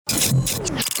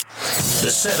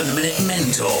The 7 Minute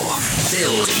Mentor.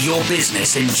 Build your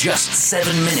business in just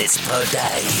 7 minutes per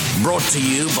day. Brought to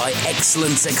you by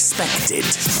Excellence Expected,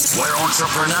 where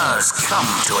entrepreneurs come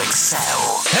to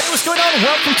excel. Hey, what's going on?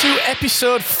 Welcome to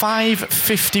episode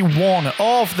 551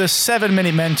 of the 7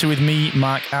 Minute Mentor with me,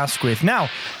 Mark Asquith. Now,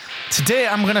 today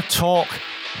I'm going to talk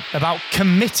about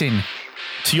committing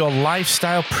to your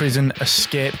lifestyle prison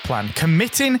escape plan.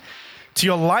 Committing to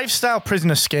your lifestyle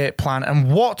prison escape plan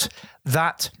and what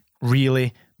that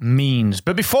really means.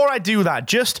 But before I do that,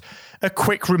 just a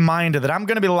quick reminder that I'm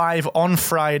going to be live on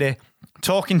Friday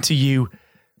talking to you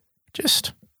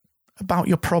just about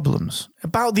your problems,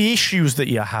 about the issues that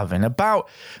you're having, about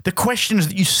the questions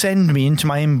that you send me into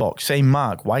my inbox saying,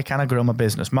 Mark, why can't I grow my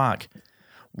business? Mark,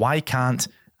 why can't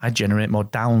I generate more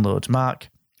downloads? Mark,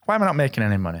 why am I not making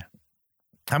any money?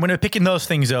 I'm going to be picking those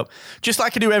things up, just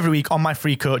like I do every week on my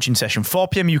free coaching session, 4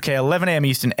 p.m. UK, 11 a.m.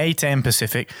 Eastern, 8 a.m.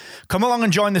 Pacific. Come along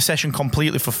and join the session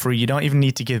completely for free. You don't even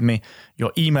need to give me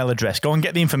your email address. Go and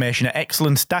get the information at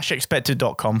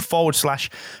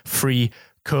excellence-expected.com/free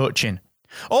coaching.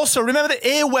 Also, remember that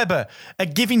Aweber are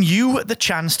giving you the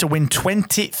chance to win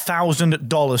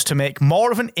 $20,000 to make more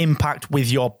of an impact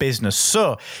with your business.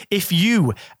 So, if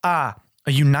you are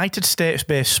a United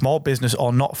States-based small business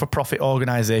or not-for-profit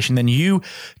organization, then you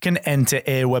can enter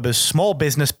Aweber's Small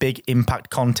Business Big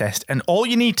Impact Contest. And all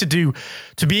you need to do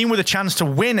to be in with a chance to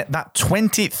win that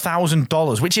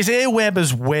 $20,000, which is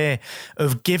Aweber's way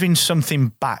of giving something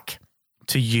back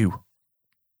to you.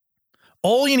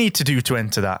 All you need to do to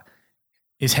enter that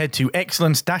is head to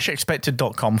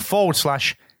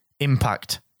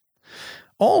excellence-expected.com/impact.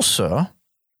 Also,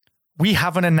 we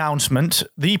have an announcement,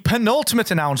 the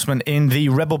penultimate announcement in the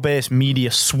Rebel Base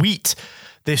Media Suite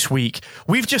this week.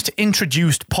 We've just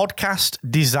introduced Podcast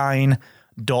Design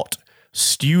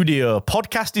Studio.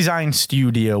 Podcast Design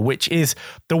Studio, which is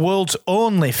the world's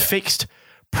only fixed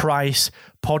price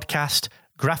podcast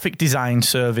graphic design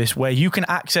service where you can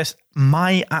access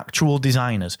my actual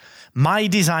designers, my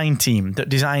design team that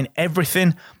design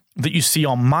everything that you see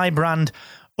on my brand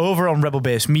over on Rebel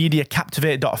Base Media,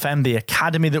 Captivate.fm, the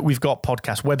academy that we've got,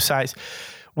 podcast websites.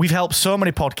 We've helped so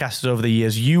many podcasters over the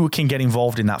years. You can get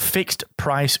involved in that fixed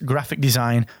price graphic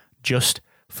design just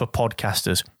for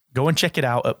podcasters. Go and check it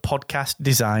out at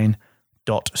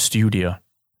podcastdesign.studio.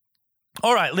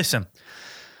 All right, listen.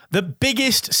 The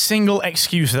biggest single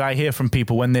excuse that I hear from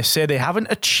people when they say they haven't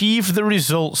achieved the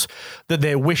results that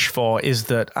they wish for is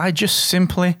that I just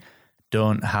simply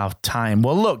don't have time.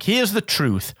 Well, look, here's the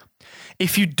truth.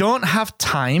 If you don't have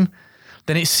time,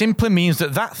 then it simply means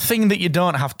that that thing that you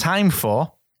don't have time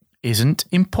for isn't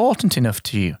important enough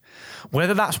to you.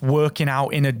 Whether that's working out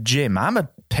in a gym. I'm a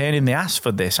pain in the ass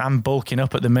for this. I'm bulking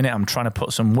up at the minute. I'm trying to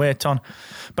put some weight on.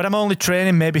 But I'm only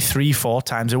training maybe 3-4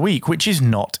 times a week, which is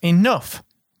not enough.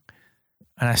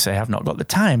 And I say I've not got the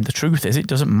time. The truth is it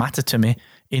doesn't matter to me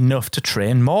enough to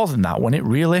train more than that when it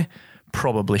really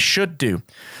probably should do.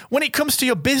 When it comes to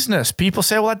your business, people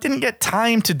say, well, I didn't get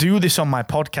time to do this on my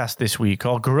podcast this week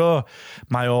or grow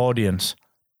my audience.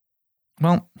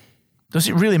 Well, does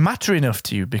it really matter enough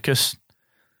to you? Because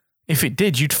if it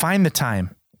did, you'd find the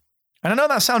time. And I know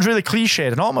that sounds really cliched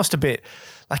and almost a bit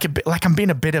like I'm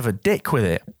being a bit of a dick with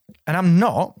it. And I'm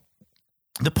not.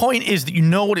 The point is that you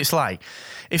know what it's like.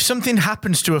 If something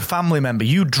happens to a family member,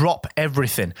 you drop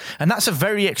everything. And that's a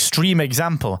very extreme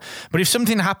example. But if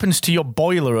something happens to your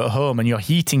boiler at home and your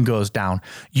heating goes down,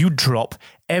 you drop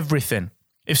everything.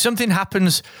 If something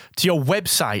happens to your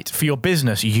website for your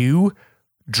business, you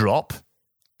drop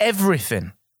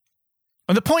everything.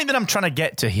 And the point that I'm trying to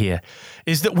get to here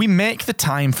is that we make the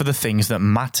time for the things that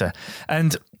matter.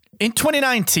 And in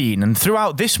 2019 and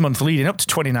throughout this month leading up to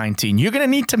 2019, you're going to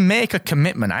need to make a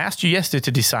commitment. I asked you yesterday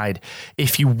to decide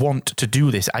if you want to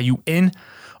do this. Are you in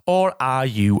or are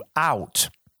you out?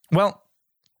 Well,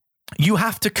 you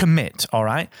have to commit, all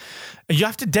right? You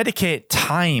have to dedicate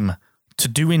time to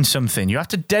doing something. You have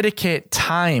to dedicate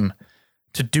time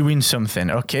to doing something,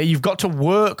 okay? You've got to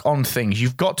work on things.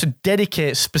 You've got to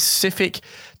dedicate specific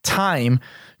time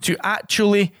to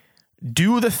actually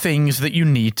do the things that you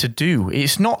need to do.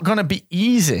 It's not going to be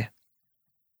easy.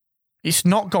 It's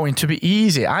not going to be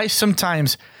easy. I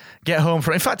sometimes get home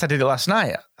from, in fact, I did it last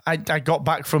night. I got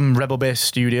back from Rebel Base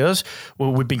Studios, where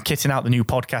we've been kitting out the new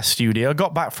podcast studio,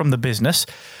 got back from the business,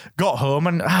 got home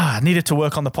and I needed to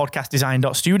work on the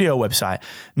podcastdesign.studio website.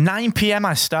 9 p.m.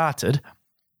 I started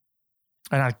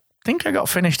and I think I got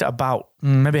finished at about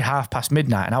maybe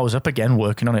midnight, and I was up again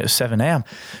working on it at 7 a.m.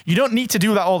 You don't need to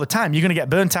do that all the time. You're going to get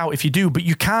burnt out if you do, but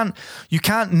you can't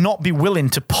not be willing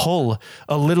to pull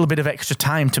a little bit of extra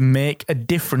time to make a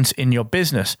difference in your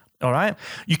business. All right?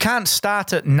 You can't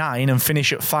start at 9 and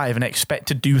finish at 5 and expect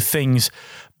to do things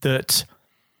that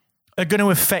are going to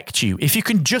affect you. If you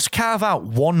can just carve out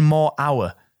 1 more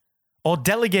hour or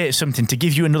delegate something to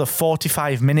give you another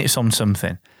 45 minutes on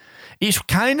something, it's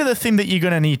kind of the thing that you're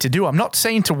going to need to do. I'm not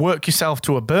saying to work yourself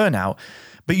to a burnout,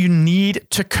 but you need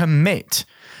to commit.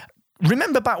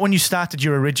 Remember back when you started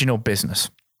your original business,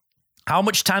 how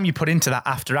much time you put into that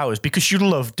after hours because you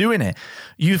loved doing it.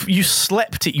 You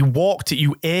slept it, you walked it,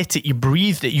 you ate it, you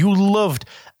breathed it. You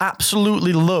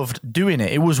absolutely loved doing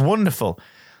it. It was wonderful.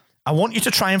 I want you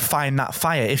to try and find that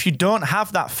fire. If you don't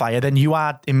have that fire, then you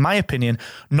are, in my opinion,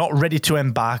 not ready to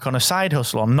embark on a side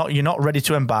hustle. You're not ready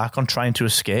to embark on trying to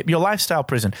escape your lifestyle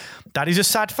prison. That is a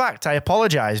sad fact. I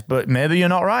apologize, but maybe you're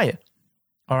not right.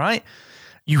 All right?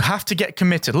 You have to get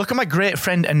committed. Look at my great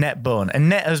friend Annette Bone.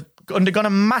 Annette has undergone a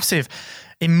massive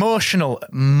emotional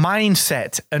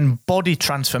mindset and body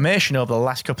transformation over the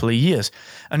last couple of years.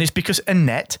 And it's because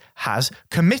Annette has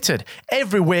committed.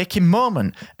 Every waking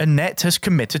moment, Annette has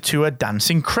committed to her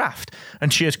dancing craft.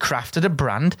 And she has crafted a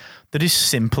brand that is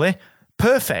simply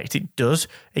perfect. It does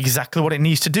exactly what it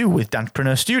needs to do with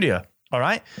Dancepreneur Studio. All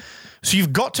right? So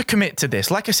you've got to commit to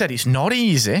this. Like I said, it's not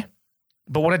easy.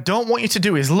 But what I don't want you to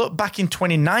do is look back in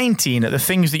 2019 at the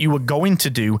things that you were going to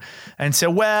do and say,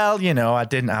 well, I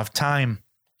didn't have time.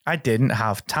 I didn't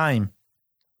have time.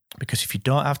 Because if you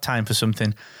don't have time for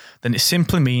something, then it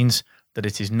simply means that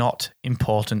it is not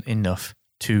important enough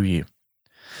to you.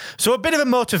 So a bit of a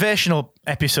motivational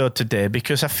episode today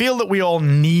because I feel that we all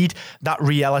need that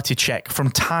reality check from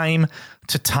time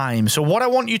to time. So what I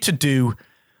want you to do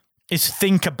is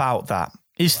think about that.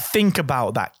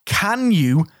 Can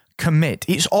you commit?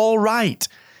 It's all right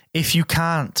if you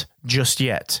can't just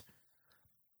yet.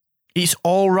 It's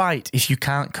all right if you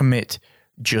can't commit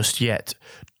just yet.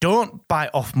 Don't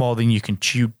bite off more than you can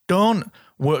chew. Don't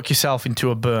work yourself into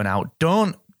a burnout.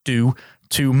 Don't do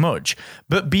too much.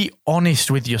 But be honest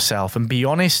with yourself and be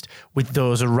honest with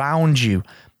those around you.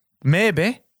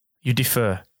 Maybe you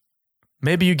defer.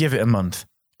 Maybe you give it a month.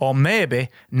 Or maybe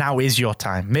now is your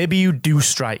time. Maybe you do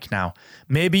strike now.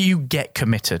 Maybe you get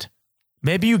committed.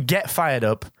 Maybe you get fired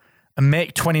up and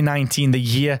make 2019 the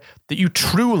year that you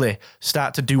truly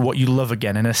start to do what you love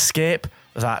again and escape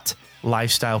that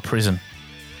lifestyle prison.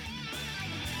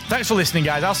 Thanks for listening,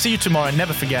 guys. I'll see you tomorrow. And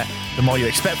never forget, the more you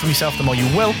expect from yourself, the more you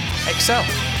will excel.